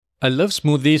I love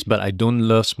smoothies, but I don't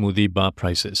love smoothie bar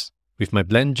prices. With my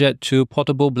BlendJet 2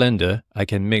 portable blender, I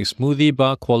can make smoothie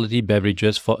bar quality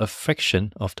beverages for a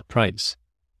fraction of the price.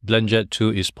 BlendJet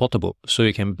 2 is portable, so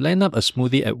you can blend up a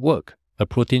smoothie at work, a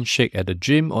protein shake at the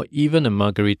gym, or even a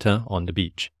margarita on the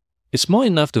beach. It's small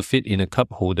enough to fit in a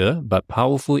cup holder, but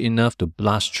powerful enough to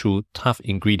blast through tough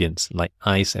ingredients like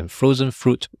ice and frozen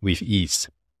fruit with ease.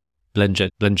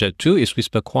 BlendJet 2 is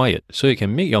whisper quiet, so you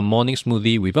can make your morning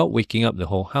smoothie without waking up the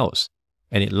whole house.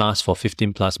 And it lasts for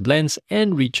 15 plus blends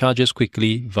and recharges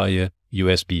quickly via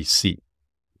USB-C.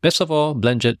 Best of all,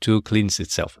 BlendJet 2 cleans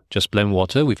itself. Just blend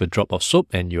water with a drop of soap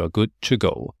and you are good to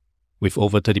go. With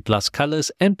over 30 plus colors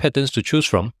and patterns to choose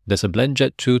from, there's a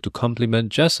BlendJet 2 to complement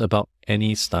just about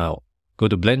any style. Go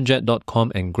to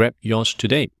blendjet.com and grab yours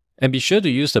today. And be sure to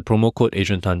use the promo code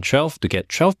AdrianTan12 to get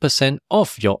 12%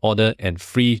 off your order and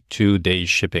free 2-day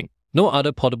shipping. No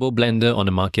other portable blender on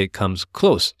the market comes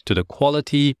close to the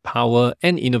quality, power,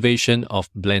 and innovation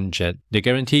of BlendJet. They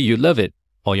guarantee you love it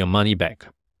or your money back.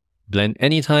 Blend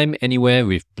anytime, anywhere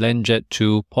with BlendJet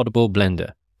 2 portable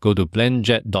blender. Go to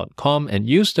blendjet.com and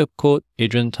use the code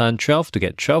AdrianTan12 to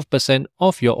get 12%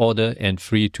 off your order and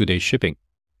free 2-day shipping.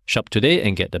 Shop today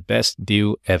and get the best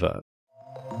deal ever.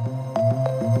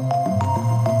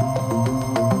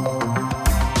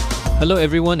 Hello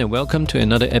everyone and welcome to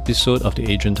another episode of the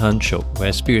Adrian Tan Show, where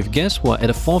I speak with guests who are at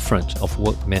the forefront of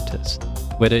work matters.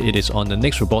 Whether it is on the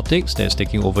next robotics that is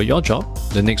taking over your job,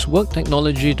 the next work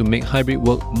technology to make hybrid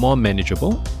work more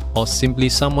manageable, or simply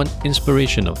someone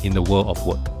inspirational in the world of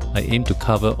work, I aim to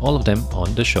cover all of them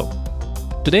on the show.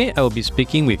 Today I will be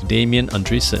speaking with Damien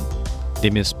Andreasen.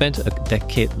 Damien spent a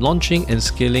decade launching and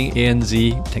scaling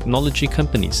ANZ technology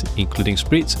companies, including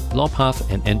Spritz,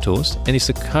 Lawpath, and Entos, and is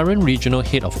the current regional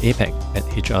head of APAC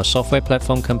at HR software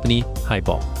platform company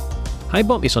HiBob.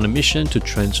 HiBob is on a mission to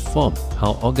transform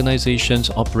how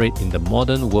organizations operate in the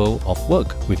modern world of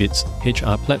work with its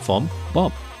HR platform,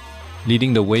 Bob.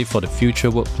 Leading the way for the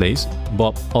future workplace,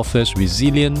 Bob offers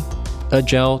resilient,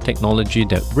 agile technology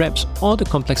that wraps all the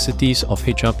complexities of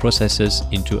HR processes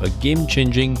into a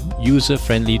game-changing,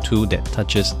 user-friendly tool that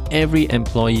touches every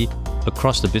employee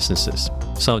across the businesses.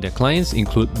 Some of their clients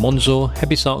include Monzo,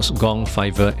 Happy Socks, Gong,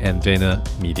 Fiverr, and Vayner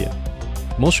Media.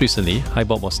 Most recently,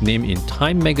 HiBob was named in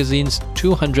Time Magazine's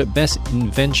 200 Best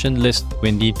Invention list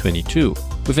 2022.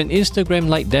 With an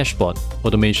Instagram-like dashboard,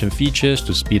 automation features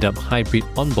to speed up hybrid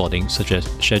onboarding, such as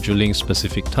scheduling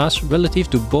specific tasks relative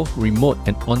to both remote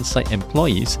and on-site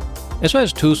employees, as well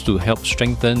as tools to help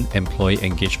strengthen employee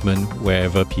engagement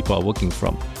wherever people are working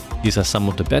from. These are some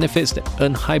of the benefits that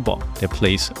earn HiBob their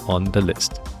place on the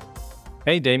list.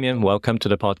 Hey Damien, welcome to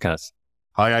the podcast.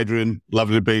 Hi Adrian,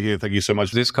 lovely to be here. Thank you so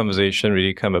much. This conversation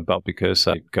really came about because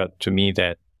it got to me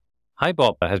that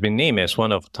HiBob has been named as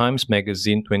one of Times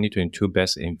Magazine 2022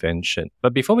 Best Invention.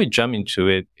 But before we jump into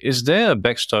it, is there a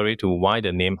backstory to why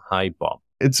the name HiBob?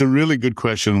 It's a really good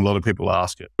question. A lot of people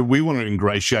ask it. We want to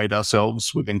ingratiate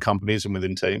ourselves within companies and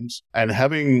within teams. And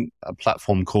having a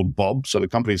platform called Bob, so the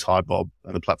company's HiBob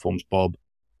and the platform's Bob,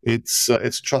 it's a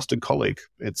trusted colleague.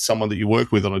 It's someone that you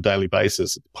work with on a daily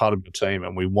basis. It's part of your team.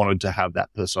 And we wanted to have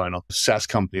that persona. SaaS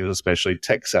companies, especially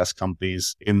tech SaaS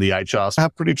companies in the HR,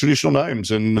 have pretty traditional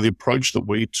names. And the approach that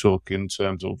we took in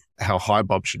terms of how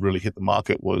HiBob should really hit the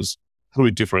market was, how do we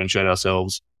differentiate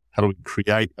ourselves? How do we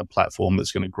create a platform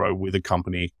that's going to grow with a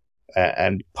company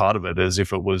and part of it as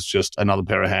if it was just another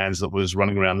pair of hands that was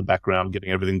running around the background,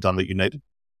 getting everything done that you needed?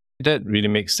 That really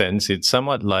makes sense. It's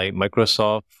somewhat like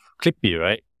Microsoft Clippy,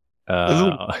 right?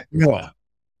 Yeah.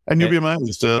 And you'll be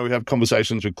amazed. We have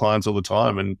conversations with clients all the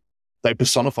time and they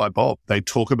personify Bob. They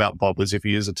talk about Bob as if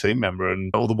he is a team member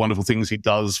and all the wonderful things he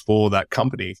does for that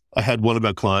company. I had one of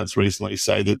our clients recently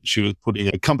say that she was putting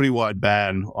a company-wide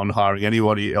ban on hiring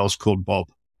anybody else called Bob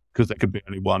because there could be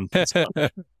only one.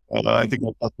 I think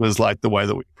that was like the way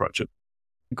that we approach it.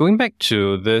 Going back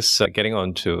to this, getting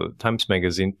on to Times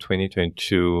Magazine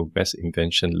 2022 Best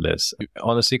Invention list, it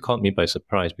honestly caught me by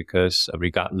surprise because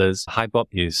regardless, HiBob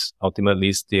is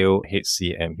ultimately still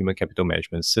HCM, Human Capital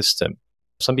Management System.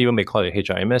 Some people may call it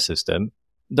HRMS system.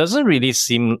 Doesn't really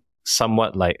seem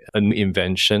somewhat like a new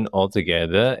invention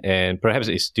altogether, and perhaps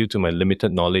it's due to my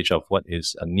limited knowledge of what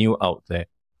is new out there.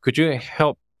 Could you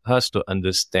help us to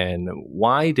understand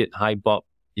why did HiBob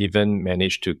even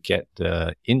managed to get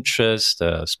the interest,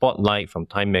 the spotlight from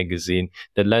Time Magazine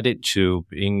that led it to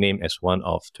being named as one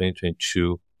of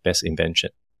 2022 Best Invention?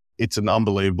 It's an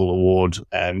unbelievable award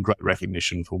and great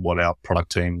recognition for what our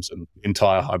product teams and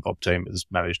entire HiBob team has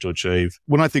managed to achieve.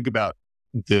 When I think about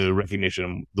the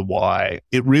recognition, the why,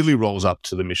 it really rolls up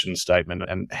to the mission statement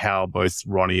and how both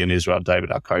Ronnie and Israel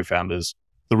David, our co-founders,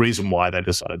 the reason why they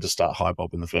decided to start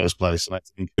HiBob in the first place. And I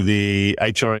think the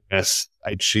HRS,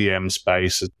 HCM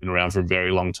space has been around for a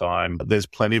very long time. There's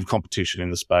plenty of competition in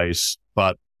the space,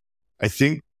 but I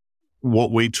think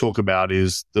what we talk about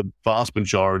is the vast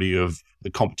majority of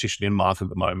the competition in market at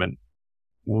the moment.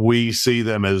 We see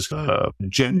them as a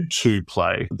Gen 2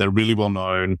 play. They're really well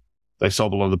known. They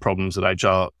solve a lot of the problems that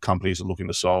HR companies are looking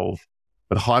to solve.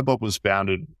 But HiBob was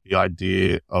founded with the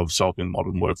idea of solving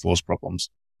modern workforce problems.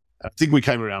 I think we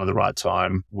came around at the right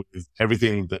time with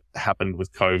everything that happened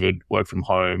with COVID, work from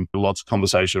home, lots of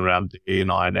conversation around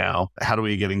D&I now. How do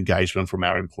we get engagement from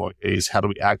our employees? How do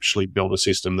we actually build a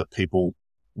system that people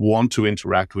want to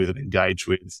interact with and engage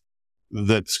with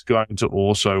that's going to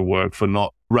also work for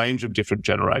not a range of different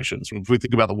generations? If we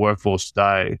think about the workforce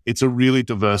today, it's a really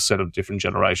diverse set of different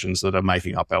generations that are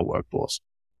making up our workforce.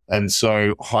 And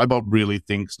so HiBob really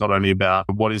thinks not only about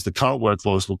what is the current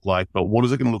workforce look like, but what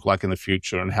is it going to look like in the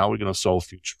future and how are we going to solve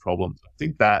future problems? I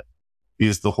think that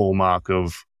is the hallmark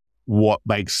of what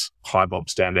makes HiBob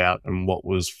stand out and what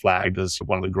was flagged as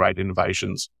one of the great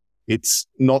innovations. It's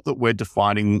not that we're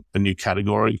defining a new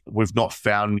category. We've not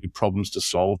found new problems to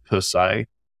solve per se.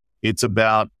 It's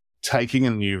about taking a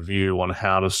new view on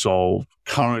how to solve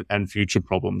current and future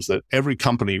problems that every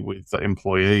company with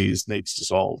employees needs to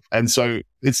solve. And so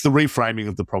it's the reframing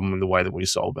of the problem in the way that we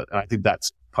solve it. And I think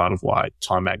that's part of why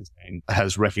Time Magazine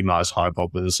has recognized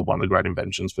HiBob as one of the great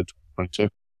inventions for 2022.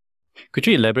 Could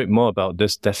you elaborate more about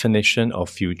this definition of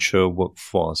future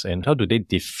workforce and how do they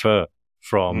differ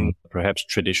from perhaps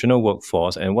traditional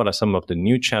workforce, and what are some of the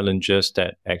new challenges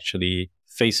that actually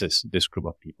faces this group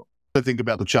of people? I think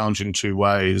about the challenge in two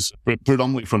ways,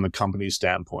 predominantly from the company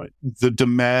standpoint. The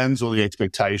demands or the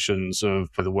expectations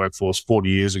for the workforce 40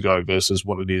 years ago versus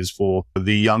what it is for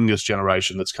the youngest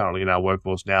generation that's currently in our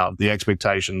workforce now. The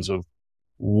expectations of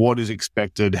what is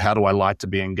expected, how do I like to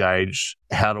be engaged,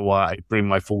 how do I bring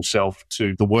my full self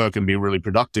to the work and be really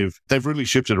productive? They've really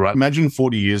shifted, right? Imagine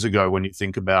 40 years ago when you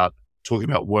think about talking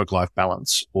about work-life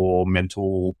balance or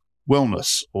mental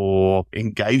wellness or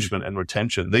engagement and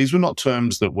retention. These were not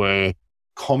terms that were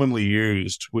commonly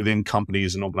used within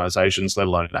companies and organizations, let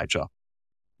alone in HR.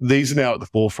 These are now at the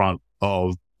forefront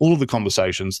of all of the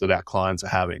conversations that our clients are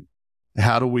having.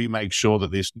 How do we make sure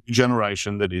that this new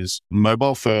generation that is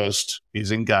mobile first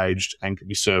is engaged and can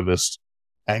be serviced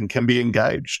and can be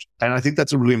engaged? And I think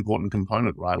that's a really important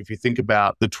component, right? If you think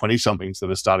about the 20-somethings that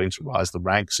are starting to rise the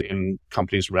ranks in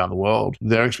companies around the world,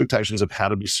 their expectations of how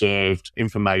to be served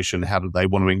information, how do they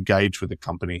want to engage with the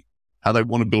company, how they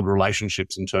want to build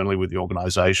relationships internally with the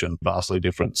organization, vastly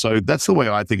different. So that's the way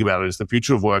I think about it, is the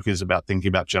future of work is about thinking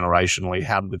about generationally,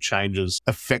 how do the changes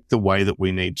affect the way that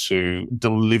we need to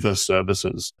deliver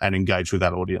services and engage with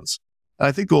that audience?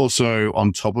 I think also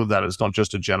on top of that, it's not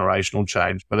just a generational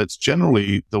change, but it's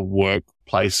generally the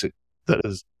workplace that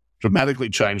has dramatically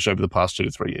changed over the past 2 to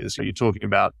 3 years. You're talking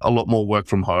about a lot more work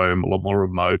from home, a lot more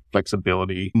remote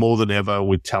flexibility, more than ever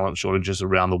with talent shortages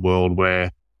around the world.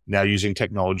 We're now using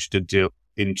technology to dip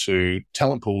into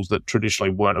talent pools that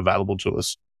traditionally weren't available to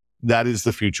us. That is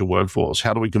the future workforce.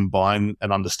 How do we combine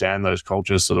and understand those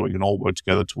cultures so that we can all work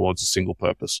together towards a single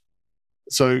purpose?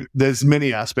 So there's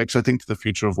many aspects, I think, to the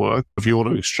future of work. If you want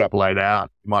to extrapolate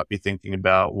out, you might be thinking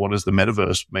about what does the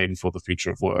metaverse mean for the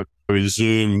future of work? Is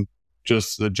Zoom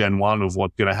just the Gen 1 of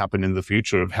what's going to happen in the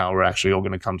future of how we're actually all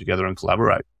going to come together and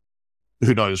collaborate?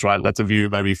 Who knows, right? That's a view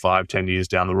maybe 5-10 years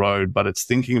down the road, but it's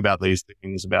thinking about these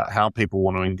things, about how people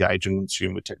want to engage and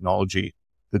consume with technology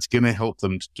that's going to help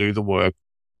them to do the work,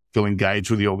 feel engaged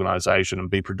with the organization and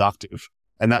be productive.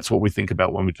 And that's what we think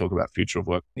about when we talk about future of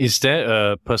work. Is there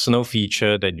a personal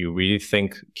feature that you really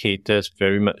think caters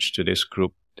very much to this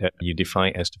group that you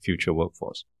define as the future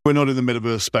workforce? We're not in the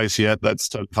metaverse space yet. That's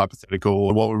totally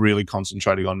hypothetical. What we're really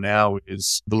concentrating on now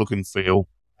is the look and feel.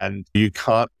 And you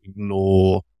can't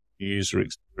ignore user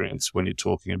experience when you're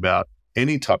talking about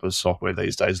any type of software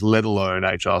these days, let alone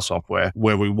HR software,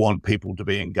 where we want people to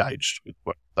be engaged with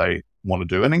what they want to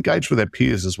do and engage with their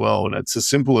peers as well. And it's as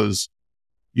simple as,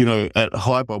 you know, at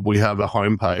HiBob, we have a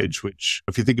homepage, which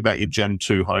if you think about your Gen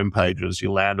 2 homepages,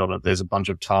 you land on it, there's a bunch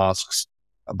of tasks,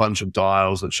 a bunch of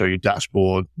dials that show you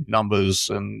dashboard numbers,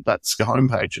 and that's the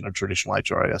homepage in a traditional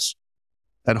HRIS.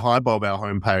 At HiBob, our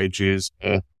homepage is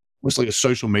almost like a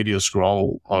social media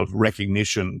scroll of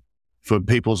recognition for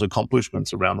people's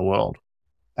accomplishments around the world.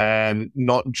 And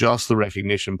not just the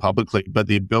recognition publicly, but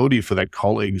the ability for their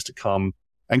colleagues to come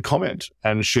and comment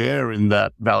and share in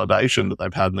that validation that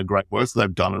they've had and the great work that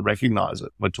they've done and recognize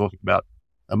it. We're talking about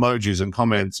emojis and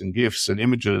comments and GIFs and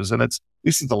images. And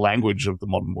this is the language of the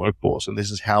modern workforce. And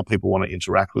this is how people want to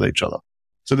interact with each other.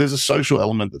 So there's a social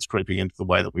element that's creeping into the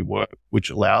way that we work, which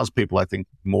allows people, I think,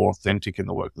 more authentic in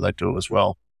the work that they do as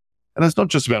well. And it's not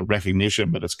just about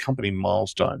recognition, but it's company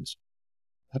milestones.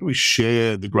 How do we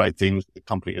share the great things the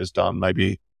company has done?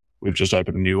 Maybe we've just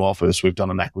opened a new office, we've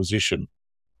done an acquisition,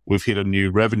 we've hit a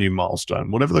new revenue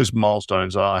milestone. Whatever those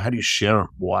milestones are, how do you share it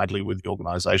widely with the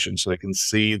organization so they can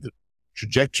see the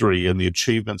trajectory and the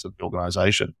achievements of the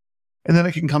organization? And then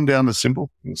it can come down to simple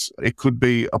things. It could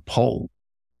be a poll.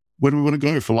 Where do we want to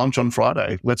go for lunch on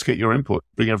Friday? Let's get your input.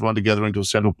 Bring everyone together into a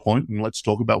central point and let's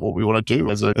talk about what we want to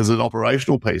do as an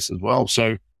operational piece as well.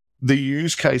 So the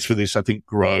use case for this, I think,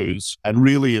 grows, and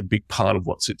really a big part of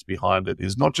what sits behind it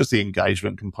is not just the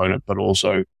engagement component, but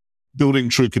also building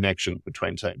true connection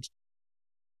between teams.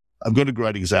 I've got a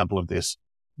great example of this.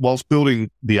 Whilst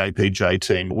building the APJ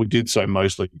team, we did so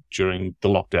mostly during the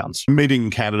lockdowns.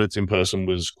 Meeting candidates in person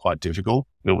was quite difficult.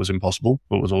 It was impossible.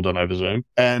 It was all done over Zoom.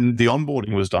 And the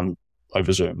onboarding was done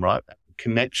over Zoom, right?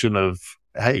 Connection of,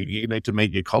 hey, you need to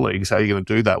meet your colleagues. How are you going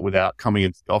to do that without coming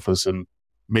into the office and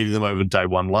meeting them over day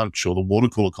one lunch or the water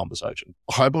cooler conversation?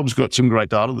 HiBob's got some great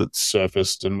data that's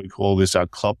surfaced, and we call this our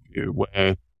club view,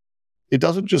 where it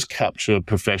doesn't just capture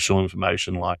professional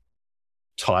information like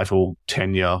title,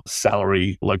 tenure,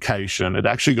 salary, location. It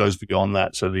actually goes beyond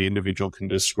that, so the individual can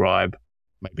describe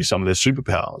maybe some of their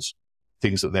superpowers,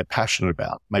 things that they're passionate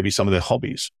about, maybe some of their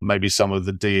hobbies, maybe some of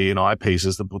the DE&I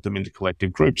pieces that put them into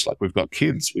collective groups. Like we've got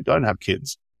kids, we don't have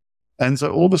kids. And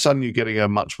so all of a sudden you're getting a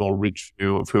much more rich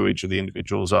view of who each of the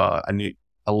individuals are, and you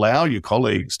allow your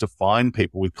colleagues to find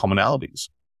people with commonalities.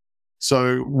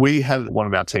 So we had one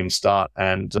of our teams start,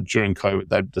 and during COVID,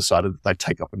 they decided that they'd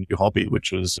take up a new hobby,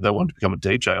 which was they wanted to become a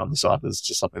DJ on the side. It's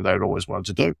just something they'd always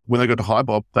wanted to do. When they got to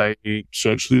HiBob, they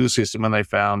searched through the system and they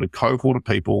found a cohort of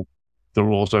people that were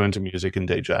also into music and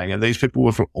DJing. And these people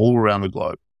were from all around the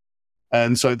globe.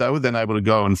 And so they were then able to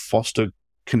go and foster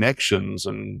connections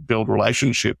and build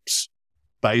relationships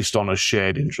based on a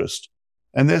shared interest.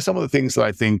 And there's some of the things that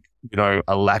I think, are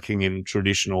lacking in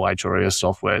traditional HRIS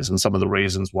softwares, and some of the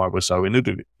reasons why we're so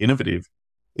innovative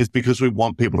is because we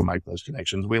want people to make those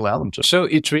connections. We allow them to. So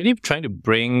it's really trying to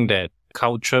bring that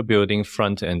culture building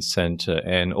front and center,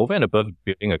 and over and above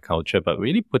building a culture, but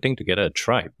really putting together a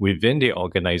tribe within the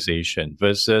organization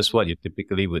versus what you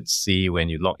typically would see when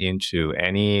you log into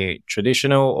any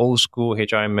traditional old school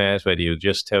HRMS, where they'll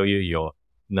just tell you your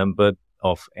number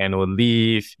of annual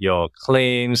leave, your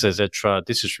claims, etc.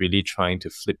 This is really trying to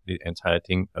flip the entire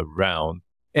thing around.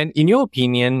 And in your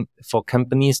opinion, for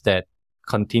companies that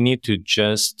continue to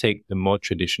just take the more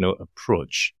traditional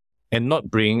approach and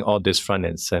not bring all this front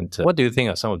and center, what do you think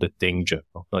are some of the danger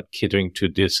of not catering to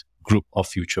this group of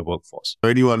future workforce?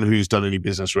 Anyone who's done any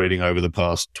business reading over the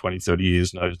past 20, 30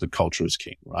 years knows that culture is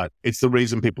king, right? It's the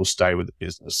reason people stay with the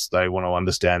business. They want to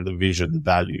understand the vision, the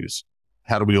values.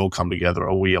 How do we all come together?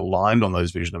 Are we aligned on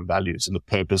those vision and values and the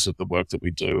purpose of the work that we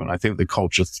do? And I think the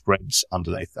culture threads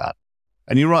underneath that.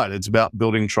 And you're right. It's about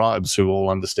building tribes who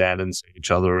all understand and see each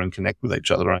other and connect with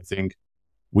each other. I think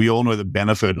we all know the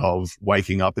benefit of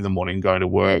waking up in the morning, going to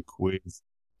work with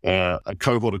a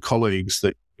cohort of colleagues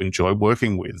that you enjoy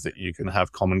working with, that you can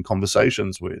have common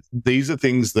conversations with. These are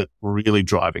things that really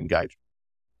drive engagement.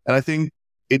 And I think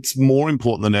it's more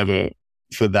important than ever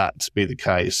for that to be the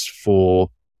case for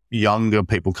younger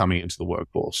people coming into the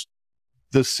workforce.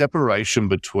 The separation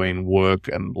between work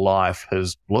and life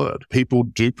has blurred. People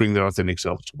do bring their authentic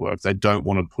selves to work. They don't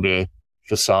want to put a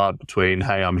facade between,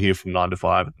 hey, I'm here from 9 to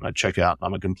 5 and I check out and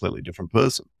I'm a completely different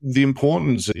person. The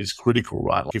importance is critical,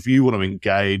 right? Like if you want to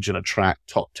engage and attract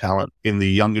top talent in the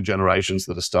younger generations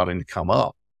that are starting to come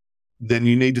up, then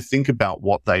you need to think about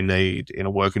what they need in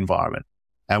a work environment.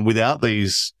 And without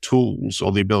these tools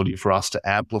or the ability for us to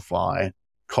amplify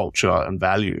culture and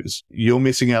values, you're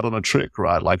missing out on a trick,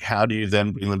 right? Like how do you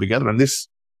then bring them together? And this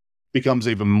becomes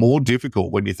even more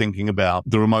difficult when you're thinking about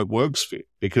the remote work sphere,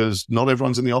 because not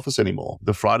everyone's in the office anymore.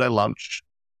 The Friday lunch,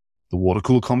 the water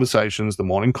cooler conversations, the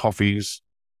morning coffees,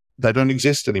 they don't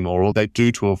exist anymore, or they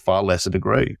do to a far lesser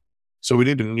degree. So we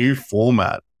need a new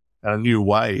format and a new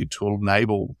way to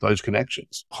enable those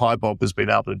connections. HiBob has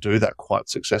been able to do that quite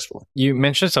successfully. You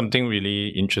mentioned something really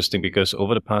interesting, because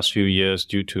over the past few years,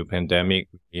 due to pandemic,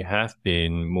 we have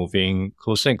been moving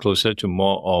closer and closer to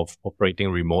more of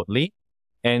operating remotely.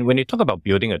 And when you talk about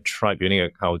building a tribe, building a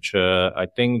culture, I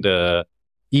think the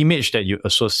image that you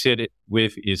associate it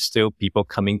with is still people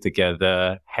coming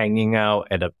together, hanging out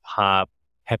at a pub,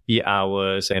 happy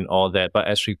hours and all that. But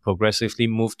as we progressively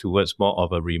move towards more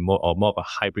of a remote or more of a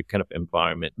hybrid kind of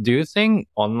environment, do you think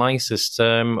online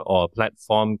system or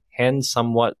platform can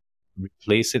somewhat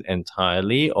replace it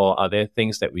entirely? Or are there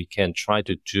things that we can try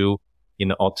to do in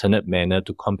an alternate manner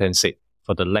to compensate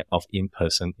for the lack of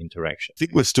in-person interaction? I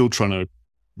think we're still trying to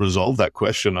resolve that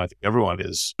question. I think everyone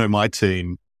is. My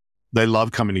team, they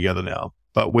love coming together now.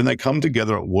 But when they come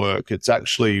together at work, it's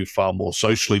actually far more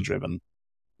socially driven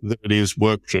than it is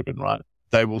work driven, right?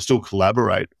 They will still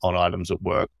collaborate on items at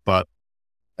work, but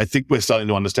I think we're starting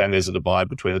to understand there's a divide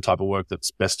between the type of work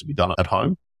that's best to be done at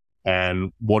home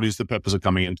and what is the purpose of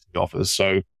coming into the office.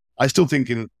 So I still think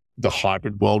in the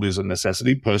hybrid world is a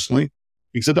necessity personally,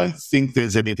 because I don't think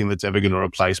there's anything that's ever going to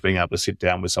replace being able to sit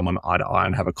down with someone eye to eye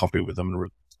and have a coffee with them and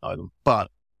really know them.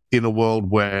 But in a world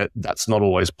where that's not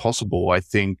always possible, I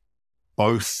think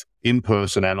both in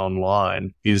person and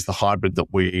online is the hybrid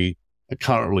that we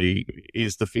currently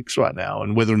is the fix right now.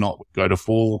 And whether or not we go to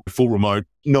full remote,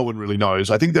 no one really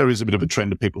knows. I think there is a bit of a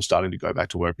trend of people starting to go back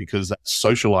to work because that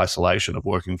social isolation of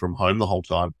working from home the whole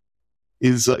time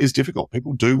is difficult.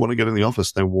 People do want to get in the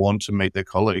office. They want to meet their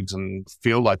colleagues and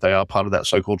feel like they are part of that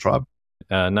so-called tribe.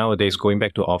 Nowadays, going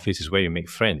back to office is where you make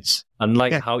friends,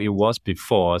 unlike how it was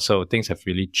before. So things have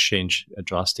really changed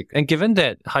drastically. And given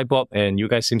that HiBob and you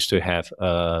guys seems to have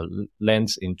a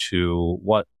lens into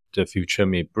what the future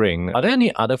may bring, are there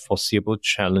any other foreseeable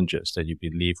challenges that you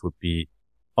believe would be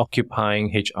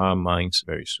occupying HR minds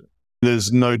very soon?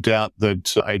 There's no doubt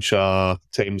that HR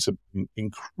teams have been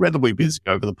incredibly busy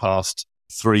over the past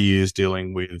 3 years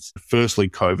dealing with, firstly,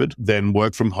 COVID, then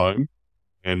work from home,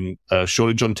 and a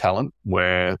shortage on talent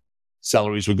where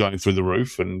salaries were going through the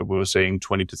roof and we were seeing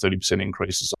 20 to 30%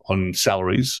 increases on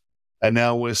salaries. And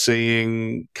now we're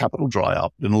seeing capital dry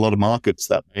up in a lot of markets.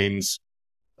 That means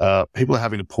people are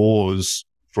having to pause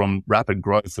from rapid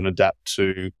growth and adapt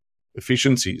to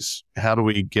efficiencies. How do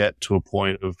we get to a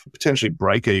point of potentially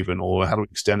break even, or how do we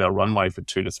extend our runway for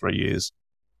 2 to 3 years?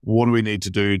 What do we need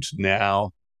to do to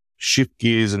now shift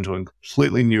gears into a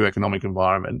completely new economic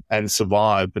environment and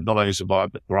survive, but not only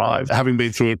survive, but thrive? Having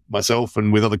been through it myself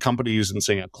and with other companies and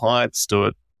seeing our clients do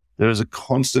it, there is a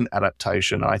constant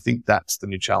adaptation. I think that's the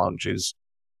new challenge, is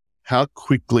how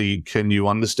quickly can you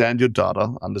understand your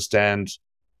data, understand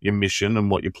your mission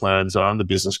and what your plans are and the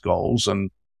business goals,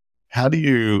 and how do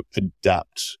you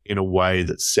adapt in a way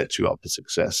that sets you up for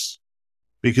success?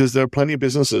 Because there are plenty of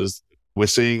businesses we're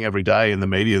seeing every day in the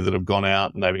media that have gone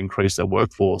out and they've increased their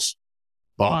workforce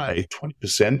by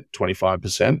 20%,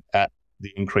 25% at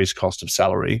the increased cost of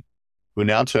salary. We're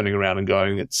now turning around and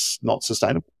going, it's not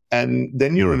sustainable. And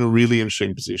then you're in a really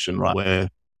interesting position, right, where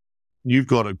you've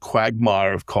got a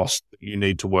quagmire of costs that you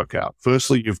need to work out.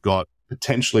 Firstly, you've got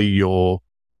potentially your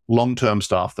long-term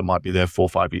staff that might be there 4 or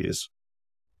 5 years.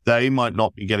 They might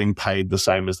not be getting paid the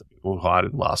same as the people who hired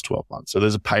in the last 12 months. So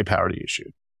there's a pay parity issue.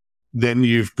 Then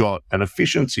you've got an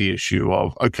efficiency issue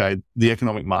of, okay, the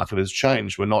economic market has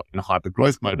changed. We're not in hyper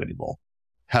growth mode anymore.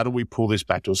 How do we pull this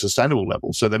back to a sustainable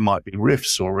level? So there might be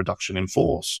rifts or reduction in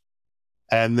force.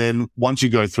 And then once you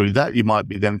go through that, you might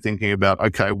be then thinking about,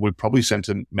 okay, we've probably sent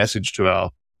a message to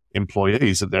our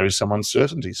employees that there is some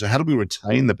uncertainty. So how do we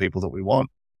retain the people that we want?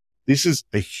 This is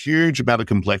a huge amount of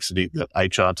complexity that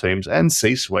HR teams and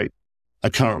C-suite are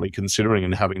currently considering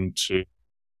and having to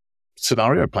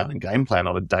scenario plan and game plan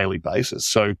on a daily basis.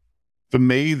 So for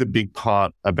me, the big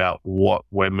part about what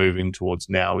we're moving towards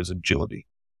now is agility.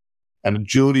 And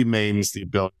agility means the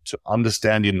ability to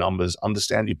understand your numbers,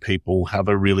 understand your people, have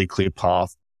a really clear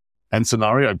path and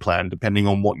scenario plan depending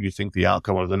on what you think the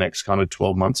outcome of the next kind of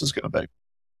 12 months is going to be.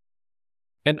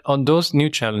 And on those new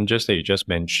challenges that you just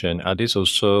mentioned, are these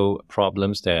also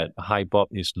problems that HiBob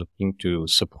is looking to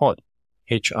support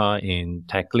HR in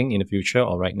tackling in the future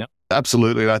or right now?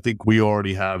 Absolutely. I think we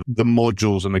already have the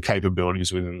modules and the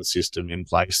capabilities within the system in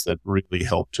place that really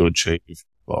help to achieve,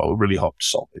 or really help to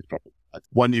solve these problems.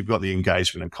 One, you've got the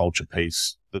engagement and culture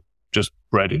piece that just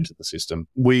bred into the system.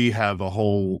 We have a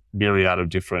whole myriad of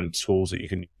different tools that you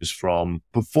can use, from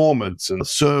performance and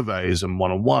surveys and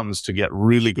one-on-ones to get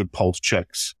really good pulse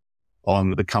checks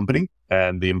on the company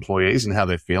and the employees and how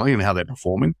they're feeling and how they're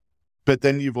performing. But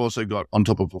then you've also got, on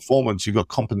top of performance, you've got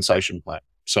compensation plan.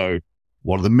 So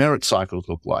what do the merit cycles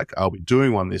look like? Are we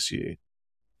doing one this year?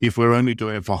 If we're only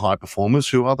doing it for high performers,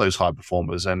 who are those high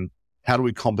performers? And how do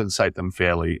we compensate them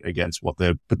fairly against what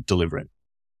they're delivering?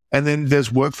 And then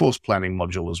there's workforce planning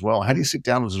module as well. How do you sit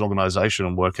down as an organization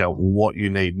and work out what you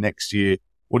need next year?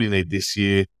 What do you need this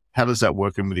year? How does that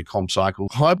work in with your comp cycle?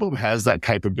 HiBob has that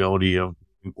capability of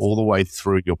all the way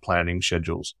through your planning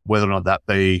schedules, whether or not that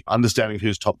be understanding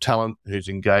who's top talent, who's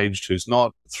engaged, who's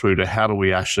not, through to how do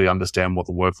we actually understand what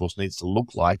the workforce needs to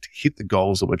look like to hit the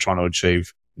goals that we're trying to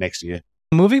achieve next year.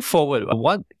 Moving forward,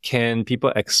 what can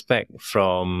people expect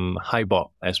from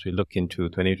HiBob as we look into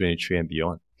 2023 and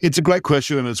beyond? It's a great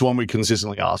question, and it's one we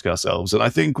consistently ask ourselves. And I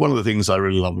think one of the things I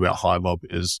really love about HiBob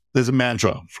is there's a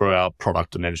mantra for our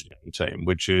product and engineering team,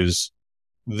 which is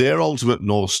their ultimate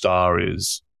North Star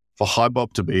is for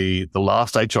HiBob to be the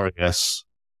last HRIS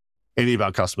any of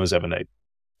our customers ever need.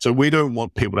 So we don't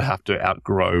want people to have to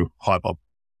outgrow HiBob.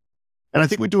 And I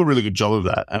think we do a really good job of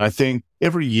that. And I think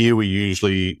every year we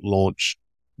usually launch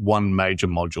one major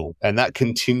module, and that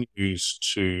continues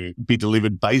to be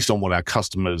delivered based on what our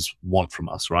customers want from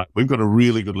us, right? We've got a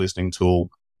really good listening tool.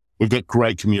 We've got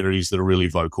great communities that are really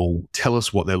vocal, tell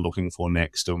us what they're looking for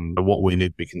next and what we need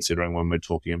to be considering when we're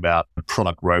talking about a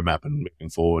product roadmap and moving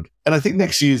forward. And I think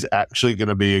next year is actually going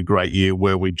to be a great year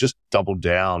where we just double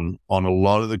down on a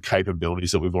lot of the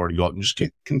capabilities that we've already got and just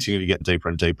continue to get deeper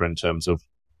and deeper in terms of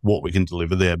what we can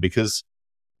deliver there, because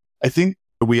I think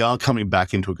we are coming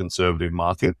back into a conservative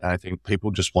market. And I think people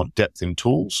just want depth in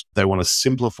tools. They want to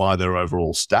simplify their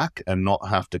overall stack and not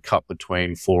have to cut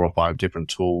between 4 or 5 different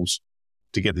tools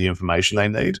to get the information they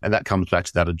need. And that comes back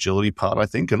to that agility part, I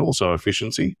think, and also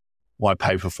efficiency. Why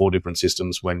pay for 4 different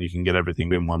systems when you can get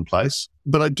everything in one place?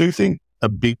 But I do think a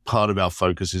big part of our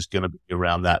focus is going to be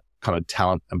around that kind of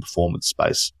talent and performance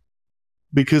space,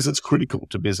 because it's critical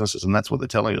to businesses. And that's what they're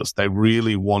telling us. They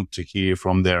really want to hear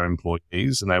from their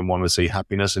employees and they want to see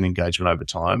happiness and engagement over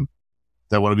time.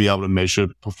 They want to be able to measure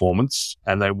performance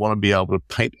and they want to be able to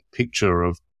paint a picture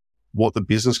of what the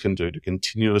business can do to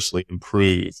continuously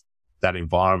improve that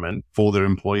environment for their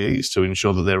employees to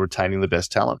ensure that they're retaining the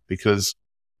best talent. Because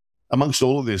amongst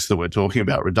all of this that we're talking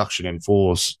about, reduction in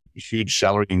force, huge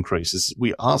salary increases,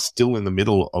 we are still in the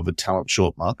middle of a talent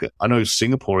short market. I know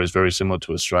Singapore is very similar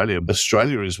to Australia, but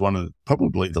Australia is one of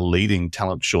probably the leading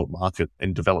talent short market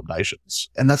in developed nations.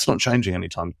 And that's not changing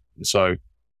anytime soon. So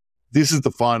this is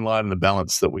the fine line and the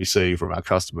balance that we see from our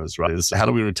customers, right? Is how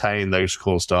do we retain those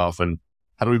core staff and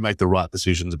how do we make the right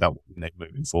decisions about what we need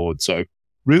moving forward? So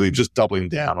really just doubling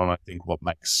down on, I think, what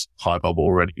makes HiBob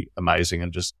already amazing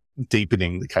and just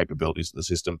deepening the capabilities of the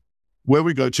system. Where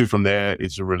we go to from there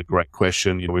is a really great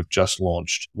question. We've just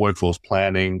launched workforce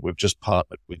planning. We've just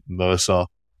partnered with Mercer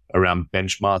around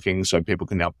benchmarking. So people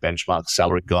can now benchmark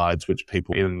salary guides, which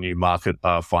people in the new market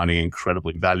are finding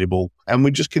incredibly valuable. And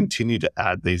we just continue to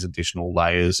add these additional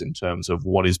layers in terms of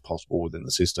what is possible within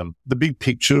the system. The big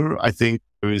picture, I think,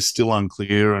 is still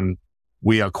unclear, and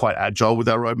we are quite agile with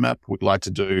our roadmap. We'd like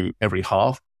to do every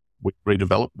half. We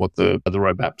redevelop what the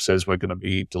roadmap says we're going to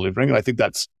be delivering. And I think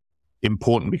that's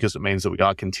important because it means that we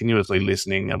are continuously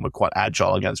listening and we're quite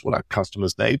agile against what our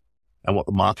customers need and what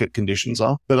the market conditions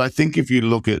are. But I think if you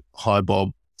look at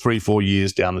HiBob 3-4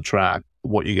 years down the track,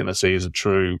 what you're going to see is a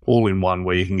true all-in-one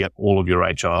where you can get all of your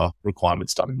HR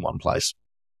requirements done in one place.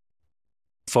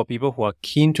 For people who are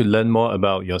keen to learn more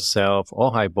about yourself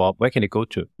or HiBob, where can they go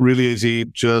to? Really easy,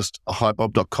 just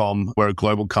hibob.com. We're a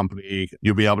global company.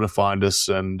 You'll be able to find us.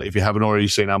 And if you haven't already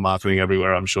seen our marketing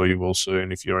everywhere, I'm sure you will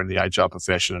soon. If you're in the HR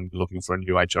profession and looking for a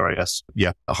new HRIS,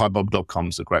 hibob.com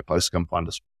is a great place to come find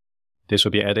us. This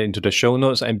will be added into the show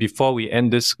notes. And before we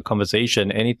end this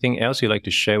conversation, anything else you'd like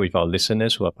to share with our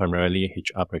listeners who are primarily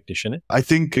HR practitioners? I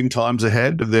think in times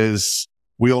ahead,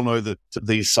 we all know that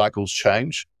these cycles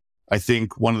change. I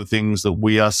think one of the things that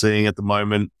we are seeing at the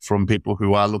moment from people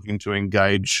who are looking to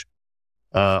engage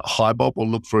HiBob or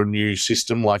look for a new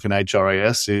system like an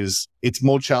HRIS is it's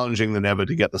more challenging than ever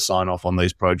to get the sign off on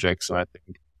these projects. And I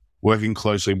think working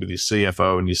closely with your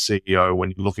CFO and your CEO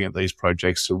when you're looking at these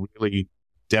projects to really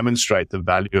demonstrate the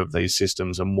value of these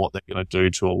systems and what they're going to do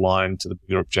to align to the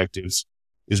bigger objectives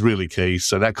is really key.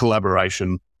 So that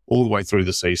collaboration all the way through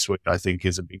the C-suite, I think,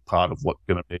 is a big part of what's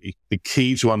going to be the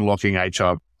key to unlocking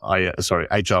HR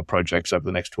projects over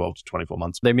the next 12 to 24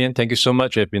 months. Damien, thank you so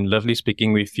much. It's been lovely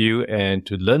speaking with you. And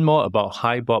to learn more about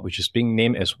HiBob, which is being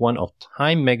named as one of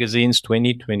Time Magazine's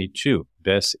 2022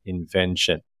 Best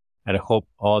Invention. And I hope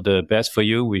all the best for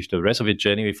you with the rest of your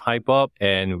journey with HiBob.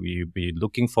 And we'll be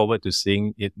looking forward to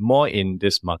seeing it more in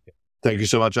this market. Thank you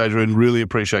so much, Adrian. Really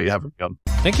appreciate you having me on.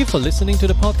 Thank you for listening to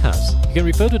the podcast. You can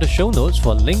refer to the show notes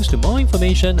for links to more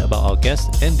information about our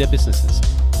guests and their businesses.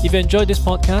 If you enjoyed this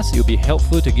podcast, it would be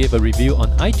helpful to give a review on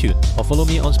iTunes or follow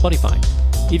me on Spotify.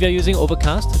 If you're using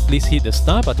Overcast, please hit the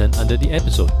star button under the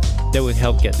episode. That will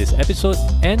help get this episode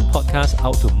and podcast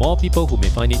out to more people who may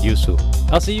find it useful.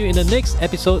 I'll see you in the next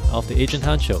episode of The Adrian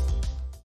Tan Show.